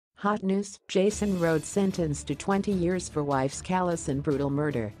Hot news: Jason Rohde sentenced to 20 years for wife's callous and brutal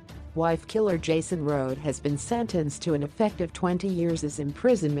murder. Wife killer Jason Rohde has been sentenced to an effective 20 years'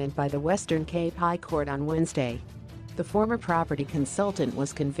 imprisonment by the Western Cape High Court on Wednesday. The former property consultant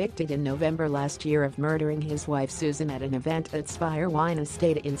was convicted in November last year of murdering his wife Susan at an event at Spier wine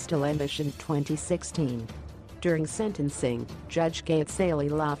estate in Stellenbosch in 2016. During sentencing, Judge Jason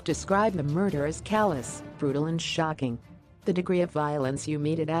Rohde described the murder as callous, brutal and shocking. The degree of violence you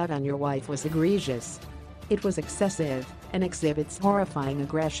meted out on your wife was egregious. It was excessive and exhibits horrifying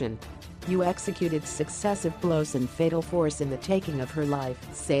aggression. You executed successive blows and fatal force in the taking of her life,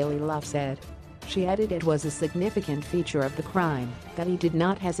 Rohde said. She added it was a significant feature of the crime that he did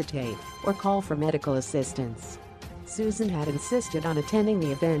not hesitate or call for medical assistance. Susan had insisted on attending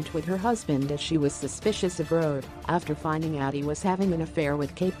the event with her husband as she was suspicious of Rohde after finding out he was having an affair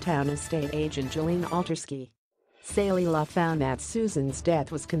with Cape Town estate agent Jolene Altersky. Rohde found that Susan's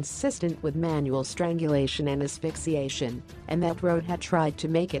death was consistent with manual strangulation and asphyxiation, and that Rohde had tried to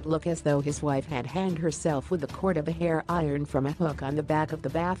make it look as though his wife had hanged herself with the cord of a hair iron from a hook on the back of the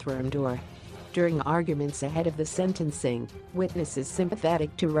bathroom door. During arguments ahead of the sentencing, witnesses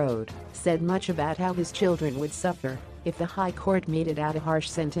sympathetic to Rohde said much about how his children would suffer if the High Court meted out a harsh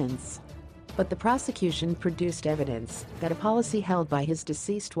sentence. But the prosecution produced evidence that a policy held by his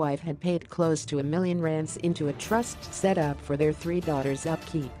deceased wife had paid close to R1 million into a trust set up for their 3 daughters'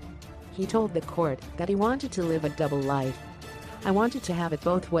 upkeep. He told the court that he wanted to live a double life. I wanted to have it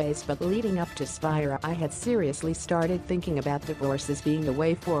both ways, but leading up to Spier I had seriously started thinking about divorce as being the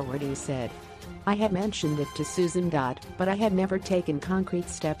way forward, he said. I had mentioned it to Susan, but I had never taken concrete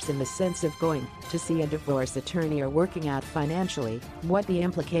steps in the sense of going to see a divorce attorney or working out financially what the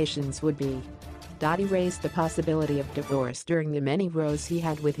implications would be. He raised the possibility of divorce during the many rows he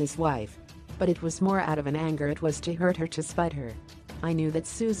had with his wife. But it was more out of an anger, it was to hurt her, to spite her. I knew that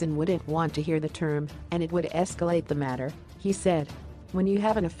Susan wouldn't want to hear the term, and it would escalate the matter, he said. When you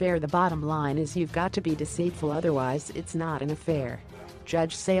have an affair, the bottom line is you've got to be deceitful, otherwise it's not an affair.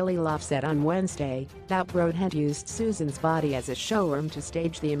 Judge Rohde said on Wednesday that Rohde had used Susan's body as a showroom to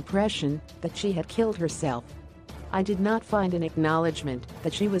stage the impression that she had killed herself. I did not find an acknowledgement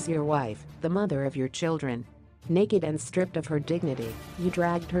that she was your wife, the mother of your children. Naked and stripped of her dignity, you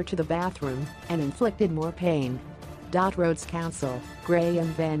dragged her to the bathroom and inflicted more pain. Rohde's counsel, Graham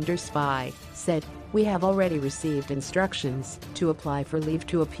van der Spy, said, "We have already received instructions to apply for leave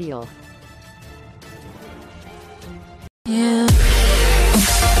to appeal."